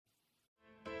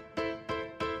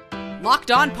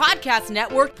Locked On Podcast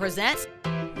Network presents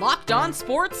Locked On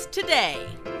Sports Today.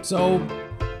 So,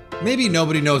 maybe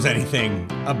nobody knows anything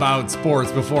about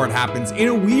sports before it happens. In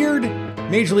a weird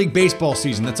Major League Baseball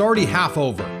season that's already half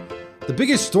over, the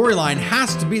biggest storyline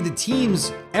has to be the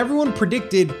teams everyone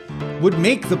predicted would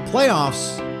make the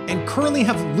playoffs and currently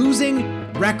have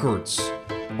losing records.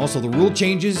 Also, the rule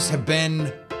changes have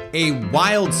been a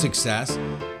wild success,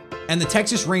 and the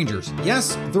Texas Rangers,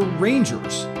 yes, the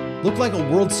Rangers, look like a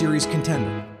World Series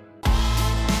contender.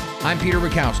 I'm Peter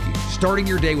Bukowski, starting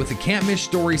your day with the can't-miss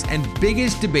stories and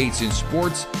biggest debates in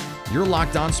sports. You're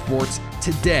Locked On Sports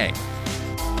Today.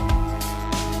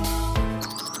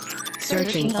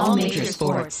 Searching all major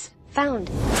sports.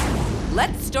 Found.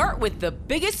 Let's start with the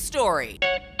biggest story.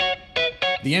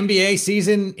 The NBA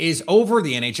season is over.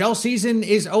 The NHL season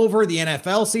is over. The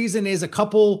NFL season is a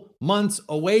couple months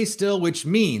away still, which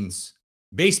means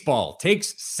baseball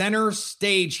takes center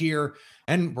stage here.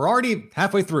 And we're already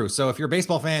halfway through. So if you're a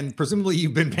baseball fan, presumably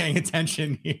you've been paying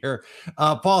attention here.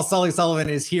 Paul Sully Sullivan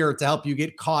is here to help you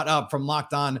get caught up from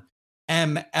Locked On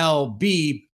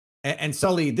MLB. And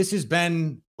Sully, this has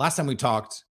been, last time we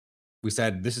talked, we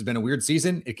said this has been a weird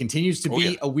season. It continues to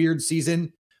be a weird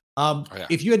season.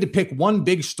 If you had to pick one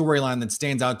big storyline that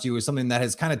stands out to you as something that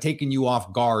has kind of taken you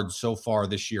off guard so far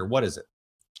this year, what is it?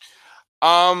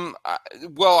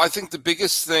 Well, I think the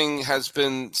biggest thing has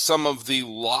been some of the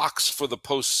locks for the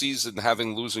postseason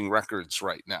having losing records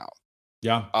right now.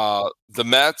 Yeah. The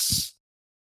Mets,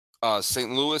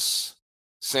 St. Louis,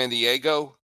 San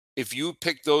Diego. If you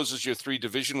pick those as your three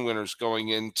division winners going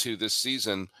into this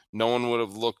season, no one would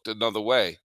have looked another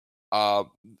way. And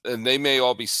they may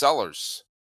all be sellers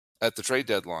at the trade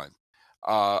deadline.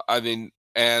 I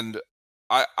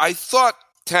thought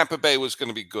Tampa Bay was going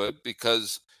to be good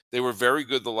because they were very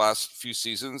good the last few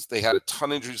seasons. They had a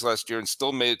ton of injuries last year and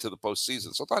still made it to the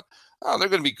postseason. So I thought, they're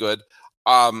going to be good.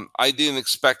 I didn't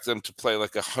expect them to play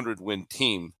like 100-win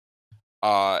team.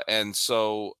 And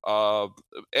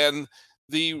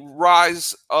the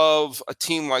rise of a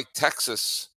team like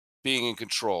Texas being in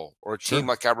control, or a team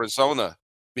like Arizona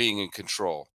being in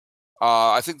control.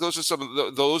 I think those are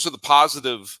those are the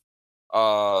positive.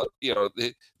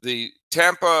 The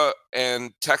Tampa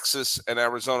and Texas and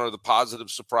Arizona are the positive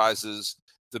surprises.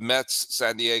 The Mets,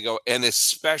 San Diego, and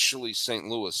especially St.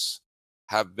 Louis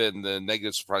have been the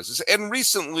negative surprises. And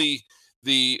recently,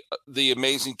 the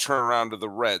amazing turnaround of the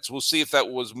Reds. We'll see if that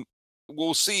was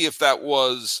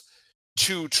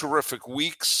 2 terrific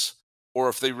weeks or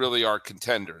if they really are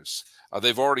contenders.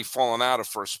 They've already fallen out of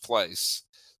first place.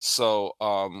 So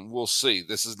we'll see.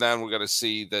 We're going to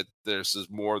see that this is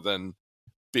more than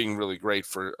being really great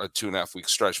for a 2.5 week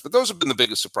stretch. But those have been the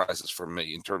biggest surprises for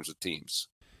me in terms of teams.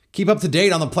 Keep up to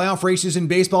date on the playoff races in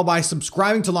baseball by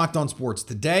subscribing to Locked On Sports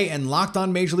Today and Locked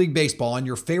On Major League Baseball on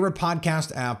your favorite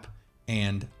podcast app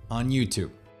and on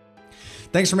YouTube.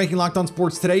 Thanks for making Locked On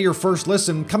Sports Today your first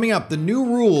listen. Coming up, the new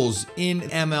rules in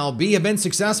MLB have been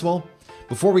successful.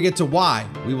 Before we get to why,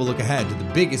 we will look ahead to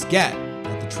the biggest get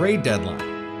at the trade deadline.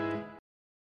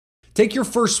 Take your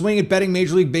first swing at betting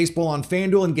Major League Baseball on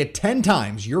FanDuel and get 10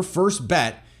 times your first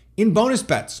bet in bonus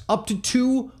bets, up to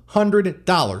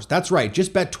 $200. That's right,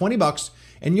 just bet $20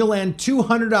 and you'll land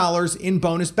 $200 in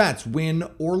bonus bets, win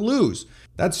or lose.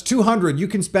 That's $200 you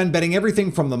can spend betting everything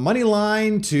from the money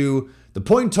line to the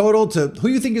point total to who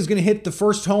you think is going to hit the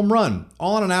first home run,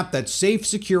 all on an app that's safe,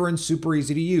 secure, and super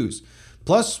easy to use.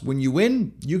 Plus, when you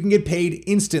win, you can get paid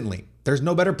instantly. There's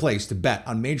no better place to bet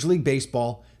on Major League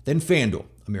Baseball than FanDuel,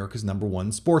 America's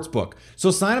 #1 sportsbook.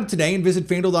 So sign up today and visit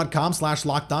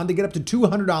FanDuel.com/LockedOn to get up to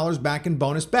 $200 back in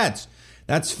bonus bets.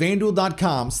 That's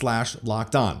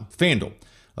FanDuel.com/LockedOn. FanDuel,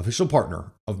 official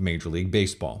partner of Major League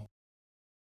Baseball.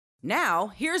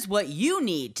 Now, here's what you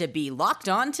need to be locked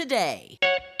on today.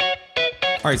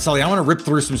 All right, Sully, I want to rip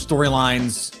through some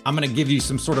storylines. I'm going to give you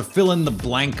some sort of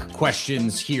fill-in-the-blank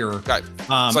questions here. Okay.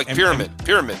 It's like pyramid.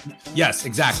 Yes,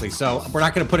 exactly. So we're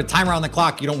not going to put a timer on the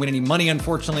clock. You don't win any money,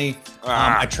 unfortunately.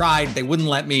 I tried. They wouldn't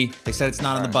let me. They said it's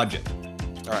not in the budget.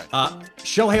 All right.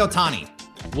 Shohei Ohtani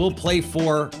will play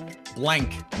for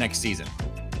blank next season.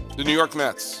 The New York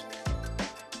Mets.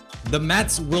 The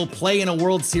Mets will play in a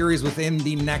World Series within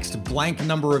the next blank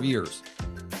number of years.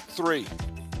 3.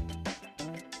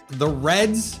 The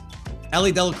Reds,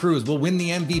 Elly De La Cruz, will win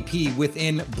the MVP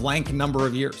within blank number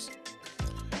of years.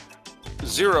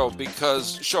 0,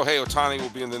 because Shohei Ohtani will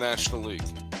be in the National League.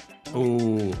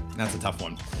 Ooh, that's a tough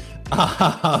one.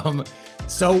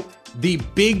 So the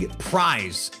big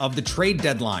prize of the trade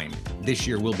deadline this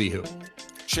year will be who?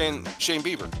 Shane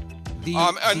Bieber.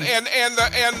 A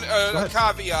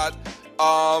caveat.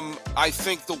 I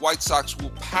think the White Sox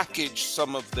will package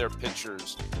some of their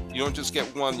pitchers You don't just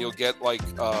get one. You'll get like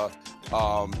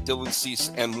Dylan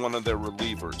Cease and one of their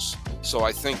relievers. So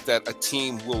I think that a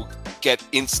team will get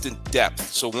instant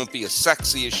depth. So it won't be as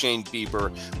sexy as Shane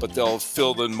Bieber, but they'll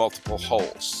fill in multiple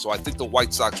holes. So I think the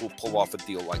White Sox will pull off a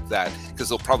deal like that because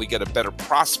they'll probably get a better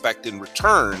prospect in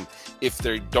return if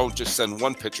they don't just send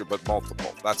one pitcher but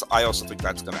multiple. I also think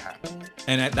that's going to happen.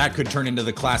 And that could turn into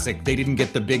the classic. They didn't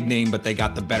get the big name, but they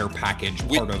got the better package.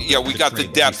 We got the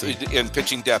depth, and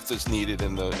pitching depth is needed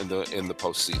in the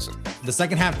postseason. The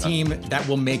second half team that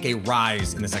will make a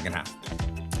rise in the second half.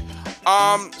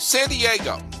 San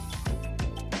Diego.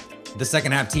 The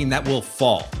second half team that will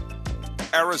fall.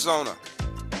 Arizona.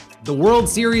 The World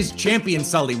Series champion,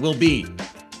 Sully, will be.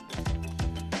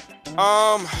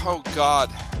 Oh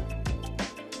God.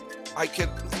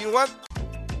 You know what?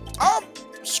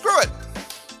 Screw it.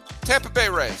 Tampa Bay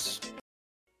Rays.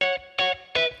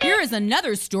 Here is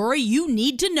another story you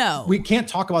need to know. We can't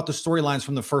talk about the storylines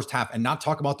from the first half and not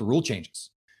talk about the rule changes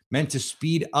meant to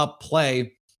speed up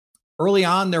play. Early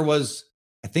on, there was,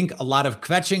 I think, a lot of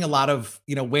kvetching, a lot of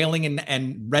wailing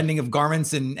and rending of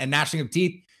garments and gnashing of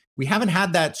teeth. We haven't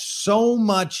had that so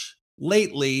much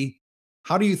lately.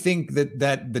 How do you think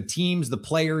that the teams, the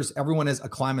players, everyone is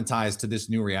acclimatized to this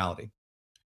new reality?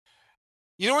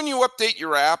 When you update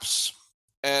your apps,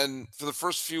 and for the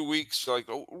first few weeks, you're like,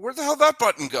 oh, where the hell did that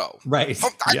button go? Right.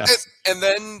 Yes. And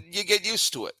then you get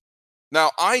used to it. Now,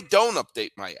 I don't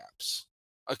update my apps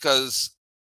because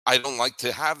I don't like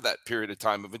to have that period of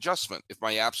time of adjustment. If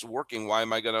my apps are working, why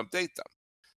am I going to update them?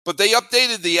 But they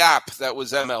updated the app that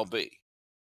was MLB,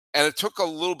 and it took a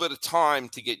little bit of time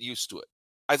to get used to it.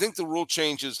 I think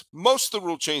most of the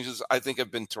rule changes, I think,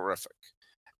 have been terrific.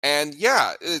 And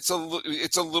yeah, it's a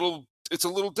little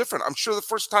different. I'm sure the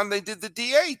first time they did the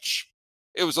DH,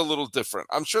 it was a little different.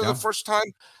 I'm sure the first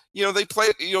time, they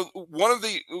played, one of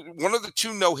the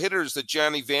two no-hitters that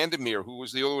Johnny Vandermeer, who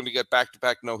was the only one to get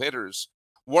back-to-back no-hitters,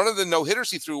 one of the no-hitters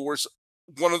he threw was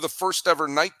one of the first ever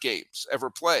night games ever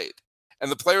played. And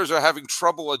the players are having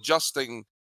trouble adjusting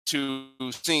to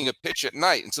seeing a pitch at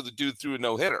night. And so the dude threw a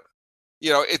no-hitter.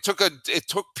 It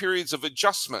took periods of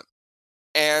adjustment.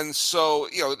 And so,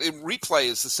 replay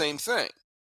is the same thing.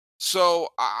 So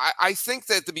I think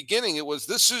that at the beginning it was,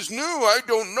 this is new. I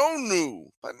don't know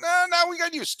new. But now we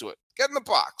got used to it. Get in the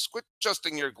box. Quit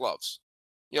adjusting your gloves.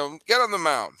 Get on the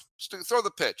mound. Throw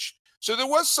the pitch. So there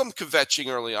was some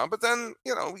kvetching early on, but then,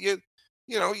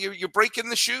 you're breaking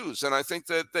the shoes. And I think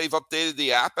that they've updated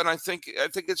the app, and I think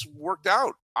it's worked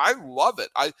out. I love it.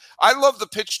 I love the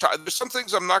pitch time. There's some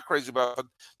things I'm not crazy about, but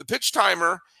the pitch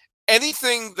timer,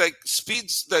 anything that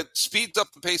speeds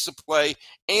up the pace of play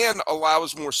and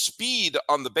allows more speed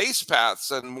on the base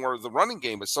paths and more of the running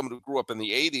game. As someone who grew up in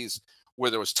the 80s where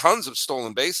there was tons of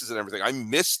stolen bases and everything, I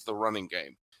missed the running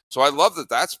game. So I love that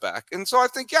that's back. And so I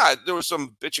think, there was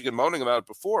some bitching and moaning about it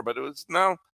before, but it was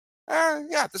now,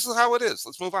 this is how it is.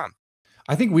 Let's move on.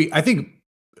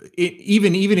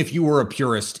 Even if you were a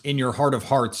purist, in your heart of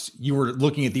hearts, you were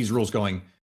looking at these rules going,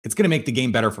 it's going to make the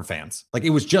game better for fans. Like, it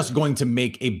was just going to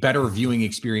make a better viewing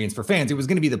experience for fans. It was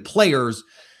going to be the players,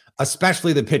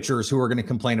 especially the pitchers, who are going to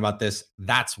complain about this.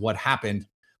 That's what happened.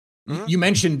 Mm-hmm. You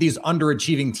mentioned these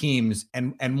underachieving teams,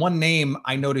 and one name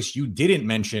I noticed you didn't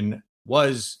mention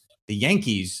was the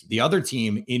Yankees, the other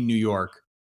team in New York.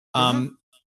 Mm-hmm.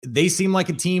 They seem like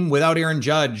a team without Aaron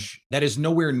Judge that is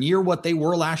nowhere near what they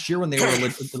were last year when they were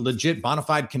a legit bona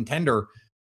fide contender.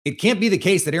 It can't be the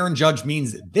case that Aaron Judge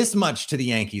means this much to the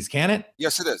Yankees, can it?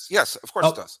 Yes, it is. Yes, of course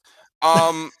it does.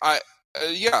 Well,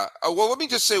 let me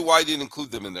just say why I didn't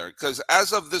include them in there. Because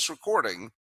as of this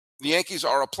recording, the Yankees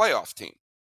are a playoff team.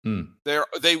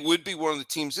 They would be one of the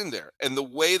teams in there. And the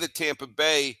way that Tampa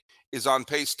Bay is on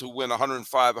pace to win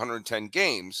 105, 110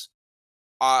 games,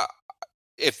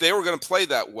 if they were going to play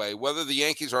that way, whether the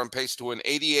Yankees are on pace to win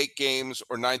 88 games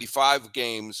or 95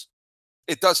 games,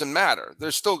 it doesn't matter.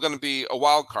 They're still going to be a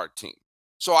wild card team.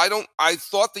 So I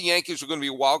thought the Yankees were going to be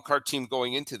a wild card team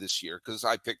going into this year because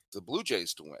I picked the Blue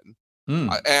Jays to win.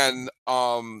 But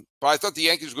I thought the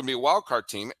Yankees were going to be a wild card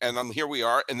team, and here we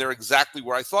are, and they're exactly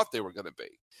where I thought they were going to be.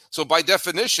 So by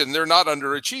definition, they're not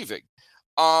underachieving.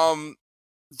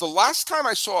 The last time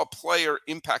I saw a player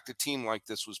impact a team like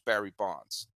this was Barry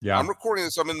Bonds. Yeah. I'm recording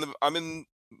this. I'm in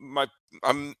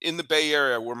the Bay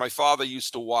Area where my father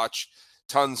used to watch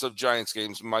tons of Giants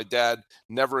games. My dad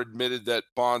never admitted that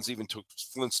Bonds even took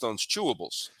Flintstones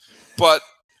chewables. But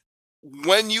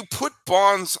when you put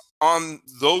Bonds on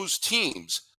those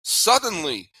teams,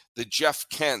 suddenly the Jeff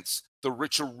Kents, the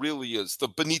Rich Aurelias, the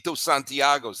Benito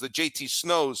Santiagos, the JT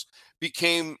Snows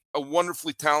became a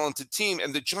wonderfully talented team.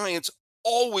 And the Giants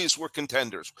always were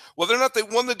contenders. Whether or not they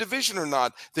won the division or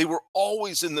not, they were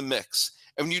always in the mix.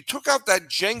 And when you took out that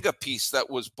Jenga piece that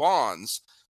was Bonds,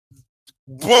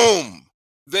 boom,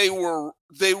 they were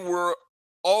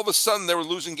all of a sudden they were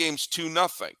losing games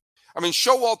 2-0. I mean,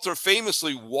 Showalter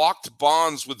famously walked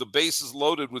Bonds with the bases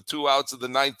loaded with 2 outs of the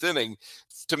 9th inning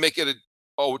to make it a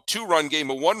 2-run game,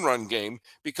 a 1-run game,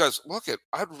 because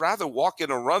I'd rather walk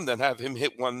in a run than have him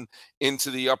hit one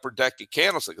into the upper deck at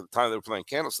Candlestick at the time they were playing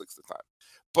Candlestick at the time.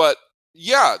 But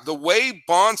yeah, the way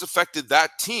Bonds affected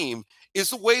that team is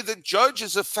the way that Judge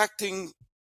is affecting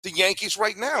the Yankees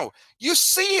right now. You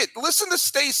see it. Listen to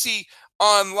Stacy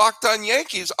on Locked On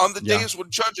Yankees on the days when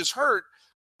Judge is hurt.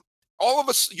 All of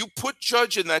us, you put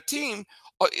Judge in that team,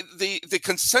 the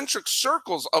concentric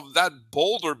circles of that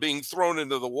boulder being thrown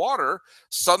into the water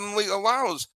suddenly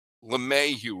allows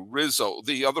LeMahieu, Rizzo,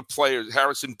 the other players,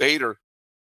 Harrison Bader,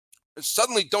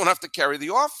 suddenly don't have to carry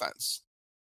the offense.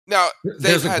 Now,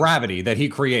 there's a gravity that he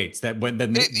creates that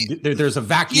there's a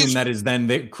vacuum that is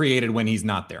then created when he's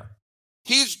not there.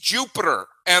 He's Jupiter,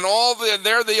 and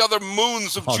they're the other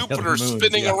moons of Jupiter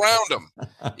spinning around him,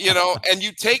 and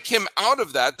you take him out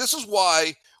of that. This is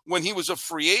why when he was a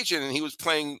free agent and he was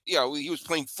playing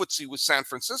footsie with San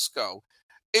Francisco,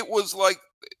 it was like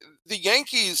the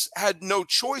Yankees had no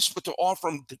choice but to offer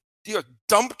him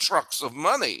dump trucks of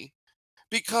money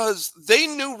because they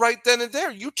knew right then and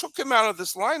there, you took him out of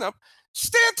this lineup.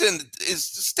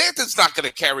 Stanton's not going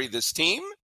to carry this team.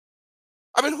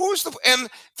 I mean, and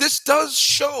this does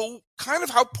show kind of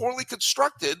how poorly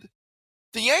constructed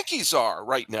the Yankees are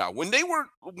right now. When they were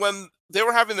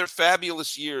having their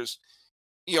fabulous years,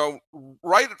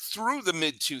 right through the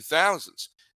mid 2000s,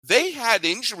 they had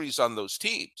injuries on those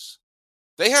teams.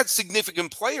 They had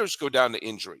significant players go down to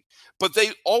injury, but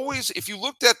they always, if you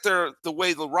looked at the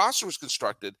way the roster was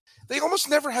constructed, they almost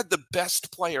never had the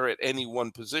best player at any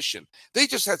one position. They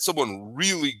just had someone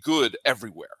really good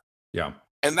everywhere. Yeah.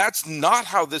 And that's not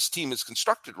how this team is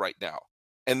constructed right now.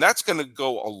 And that's going to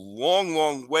go a long,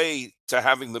 long way to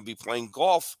having them be playing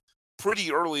golf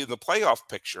pretty early in the playoff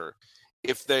picture.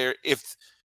 I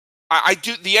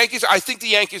think the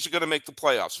Yankees are going to make the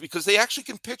playoffs because they actually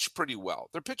can pitch pretty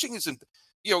well. Their pitching isn't,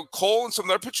 Cole and some of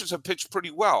their pitchers have pitched pretty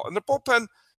well. And their bullpen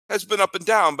has been up and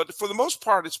down, but for the most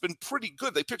part, it's been pretty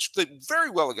good. They pitched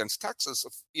very well against Texas,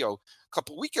 a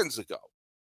couple weekends ago.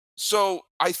 So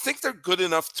I think they're good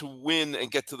enough to win and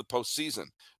get to the postseason,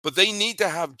 but they need to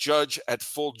have Judge at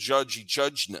full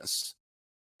judginess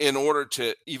in order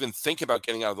to even think about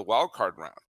getting out of the wild card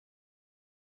round.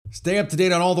 Stay up to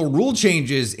date on all the rule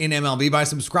changes in MLB by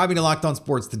subscribing to Locked On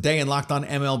Sports Today and Locked On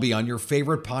MLB on your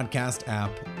favorite podcast app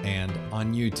and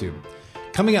on YouTube.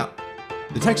 Coming up,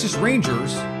 the Texas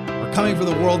Rangers are coming for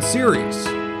the World Series.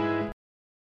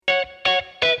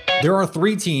 There are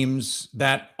 3 teams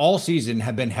that all season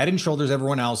have been head and shoulders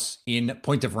everyone else in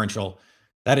point differential.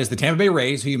 That is the Tampa Bay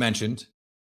Rays, who you mentioned,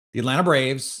 the Atlanta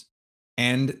Braves,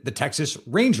 and the Texas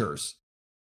Rangers.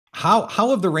 How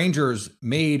have the Rangers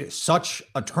made such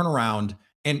a turnaround?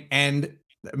 And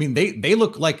I mean, they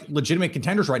look like legitimate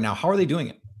contenders right now. How are they doing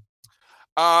it?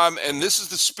 And this is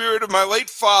the spirit of my late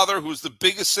father, who's the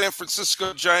biggest San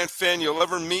Francisco Giant fan you'll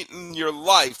ever meet in your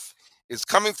life, is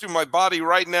coming through my body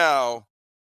right now.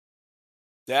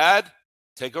 Dad,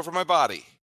 take over my body.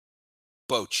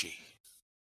 Bochy.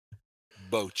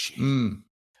 Bochy.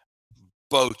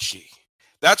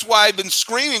 That's why I've been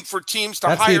screaming for teams to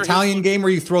hire. That's the Italian game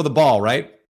where you throw the ball,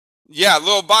 right? Yeah,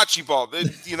 little bocce ball.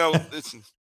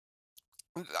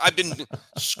 I've been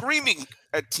screaming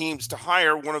at teams to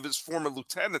hire one of his former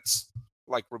lieutenants,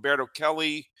 like Roberto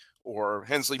Kelly or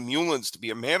Hensley Mullins, to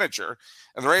be a manager.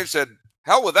 And the Rangers said,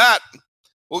 hell with that.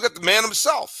 We'll get the man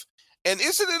himself. And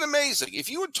isn't it amazing? If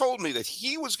you had told me that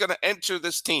he was going to enter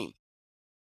this team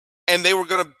and they were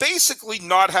going to basically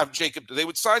not have Jacob, they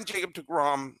would sign Jacob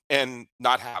deGrom and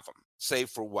not have him,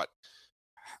 save for what?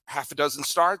 Half a dozen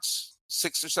starts?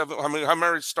 6 or 7? How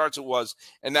many starts it was?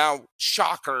 And now,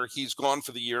 shocker, he's gone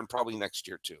for the year and probably next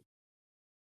year too.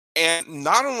 And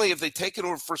not only have they taken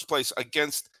over first place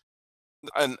against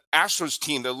an Astros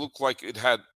team that looked like it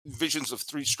had visions of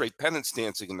 3 straight pennants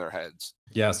dancing in their heads.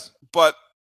 Yes. But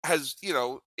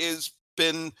is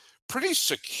been pretty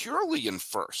securely in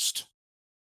first.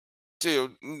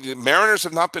 Dude, the Mariners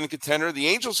have not been a contender. The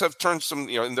Angels have turned some,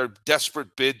 in their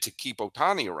desperate bid to keep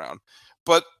Ohtani around.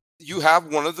 But you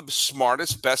have one of the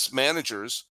smartest, best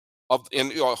managers a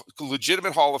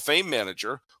legitimate Hall of Fame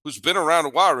manager who's been around a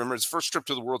while. Remember his first trip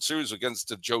to the World Series against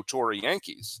the Joe Torre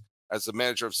Yankees as the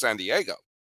manager of San Diego.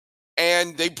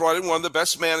 And they brought in one of the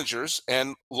best managers,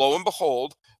 and lo and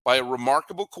behold, by a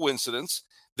remarkable coincidence,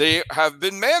 they have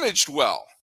been managed well.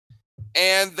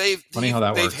 And they've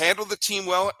works. handled the team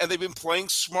well, and they've been playing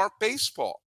smart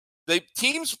baseball.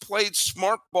 Teams played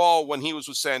smart ball when he was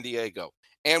with San Diego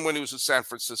and when he was with San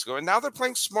Francisco, and now they're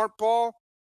playing smart ball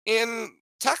in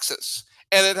Texas.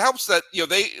 And it helps that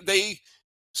they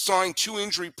signed 2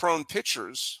 injury-prone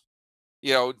pitchers,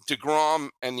 DeGrom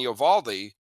and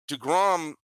Eovaldi.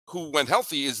 DeGrom, who when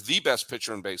healthy is the best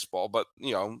pitcher in baseball, but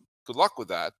good luck with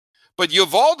that. But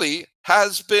Eovaldi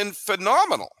has been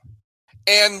phenomenal.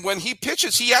 And when he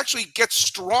pitches, he actually gets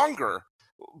stronger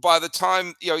by the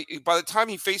time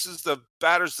he faces the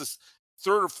batters this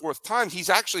 3rd or 4th time.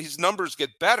 His numbers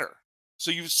get better. So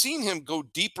you've seen him go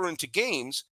deeper into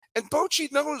games, and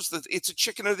Bochy knows that it's a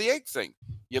chicken or the egg thing.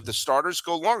 You have the starters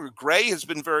go longer. Gray has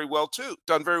been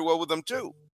done very well with them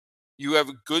too. You have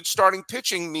a good starting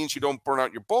pitching means you don't burn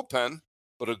out your bullpen,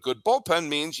 but a good bullpen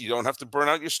means you don't have to burn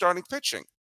out your starting pitching.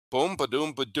 Boom,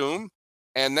 ba-doom, ba-doom.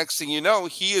 And next thing you know,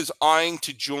 he is eyeing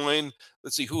to join.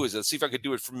 Let's see, who is it? Let's see if I could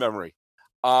do it from memory.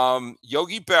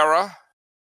 Yogi Berra,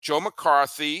 Joe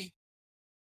McCarthy,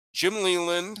 Jim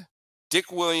Leland,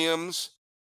 Dick Williams,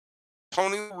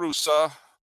 Tony La Russa,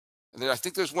 and then I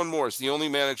think there's one more. It's the only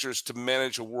managers to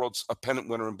manage a pennant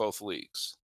winner in both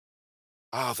leagues.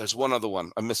 There's one other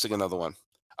one. I'm missing another one.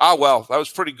 Well, that was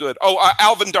pretty good.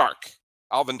 Alvin Dark.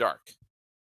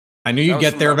 I knew you'd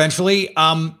get there eventually.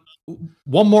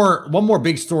 One more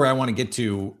big story I want to get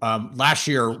to. Last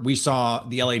year, we saw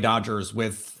the LA Dodgers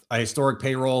with a historic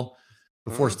payroll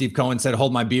before Steve Cohen said,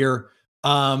 "Hold my beer."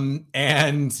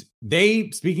 And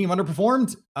they, speaking of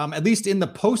underperformed, at least in the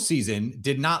postseason,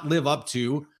 did not live up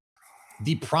to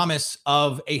the promise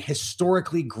of a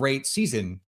historically great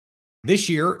season. This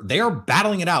year, they are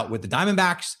battling it out with the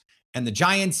Diamondbacks and the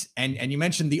Giants. And you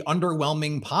mentioned the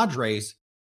underwhelming Padres.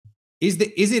 Is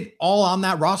it all on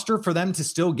that roster for them to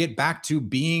still get back to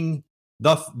being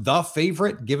the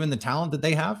favorite given the talent that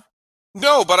they have?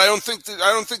 No, but I don't think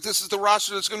this is the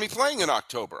roster that's going to be playing in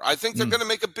October. I think they're going to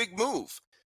make a big move.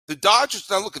 The Dodgers,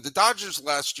 now look at the Dodgers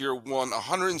last year won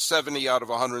 170 out of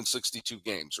 162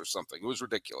 games or something. It was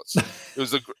ridiculous.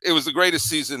 It was the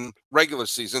greatest regular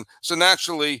season. So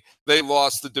naturally they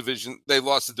lost the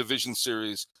division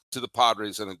series to the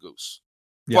Padres and a goose.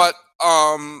 Yeah. But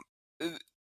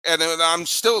and I'm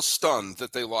still stunned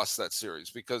that they lost that series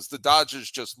because the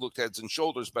Dodgers just looked heads and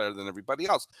shoulders better than everybody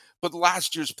else. But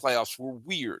last year's playoffs were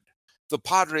weird. The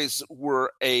Padres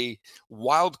were a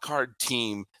wild card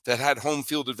team that had home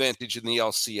field advantage in the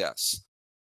LCS.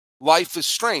 Life is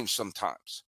strange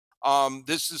sometimes.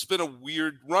 This has been a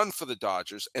weird run for the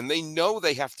Dodgers, and they know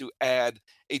they have to add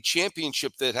a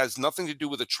championship that has nothing to do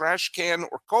with a trash can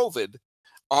or COVID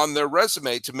on their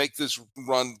resume to make this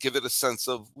run, give it a sense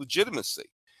of legitimacy.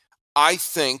 I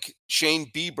think Shane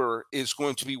Bieber is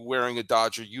going to be wearing a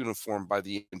Dodger uniform by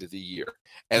the end of the year.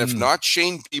 And if not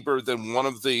Shane Bieber, then one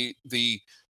of the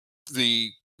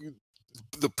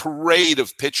parade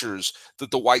of pitchers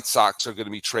that the White Sox are going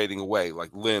to be trading away, like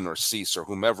Lynn or Cease or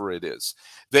whomever it is.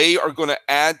 They are going to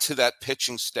add to that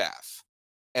pitching staff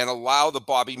and allow the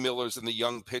Bobby Millers and the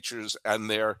young pitchers and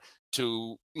their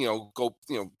to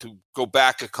go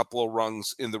back a couple of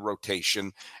rungs in the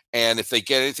rotation, and if they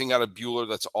get anything out of Buehler,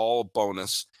 that's all a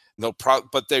bonus.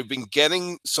 But they've been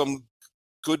getting some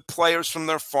good players from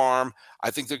their farm.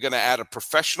 I think they're going to add a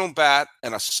professional bat,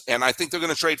 and I think they're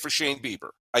going to trade for Shane Bieber.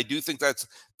 I do think that's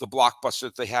the blockbuster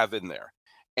that they have in there,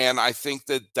 and I think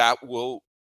that will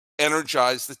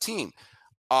energize the team.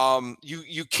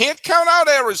 You can't count out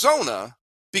Arizona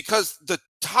because the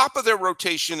top of their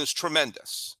rotation is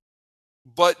tremendous.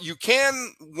 But you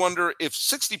can wonder if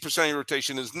 60% of your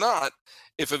rotation is not,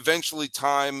 if eventually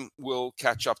time will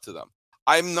catch up to them.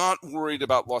 I'm not worried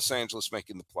about Los Angeles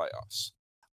making the playoffs.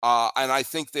 And I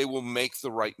think they will make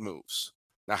the right moves.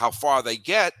 Now, how far they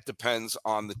get depends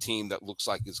on the team that looks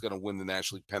like is going to win the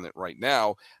National League pennant right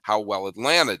now, how well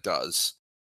Atlanta does.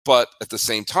 But at the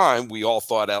same time, we all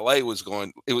thought LA was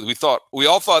going. We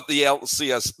all thought the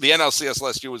NLCS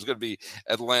last year was going to be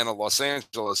Atlanta, Los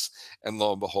Angeles, and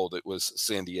lo and behold, it was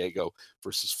San Diego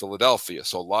versus Philadelphia.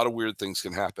 So a lot of weird things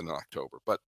can happen in October.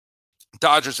 But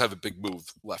Dodgers have a big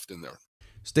move left in there.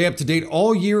 Stay up to date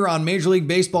all year on Major League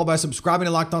Baseball by subscribing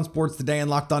to Locked On Sports Today and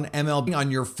Locked On MLB on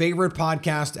your favorite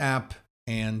podcast app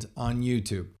and on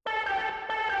YouTube.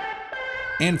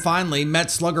 And finally,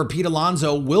 Mets slugger Pete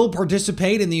Alonso will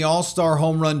participate in the All-Star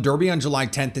Home Run Derby on July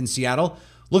 10th in Seattle,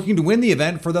 looking to win the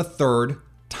event for the third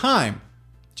time.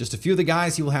 Just a few of the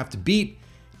guys he will have to beat: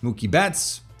 Mookie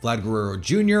Betts, Vlad Guerrero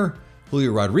Jr.,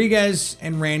 Julio Rodriguez,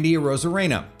 and Randy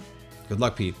Arozarena. Good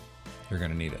luck, Pete. You're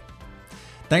going to need it.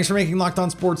 Thanks for making Locked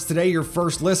On Sports Today your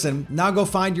first listen. Now go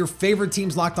find your favorite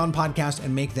team's Locked On podcast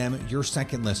and make them your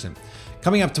second listen.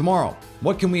 Coming up tomorrow,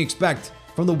 what can we expect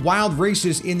from the wild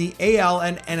races in the AL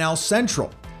and NL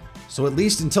Central? So at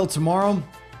least until tomorrow,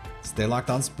 stay locked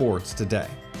on sports today.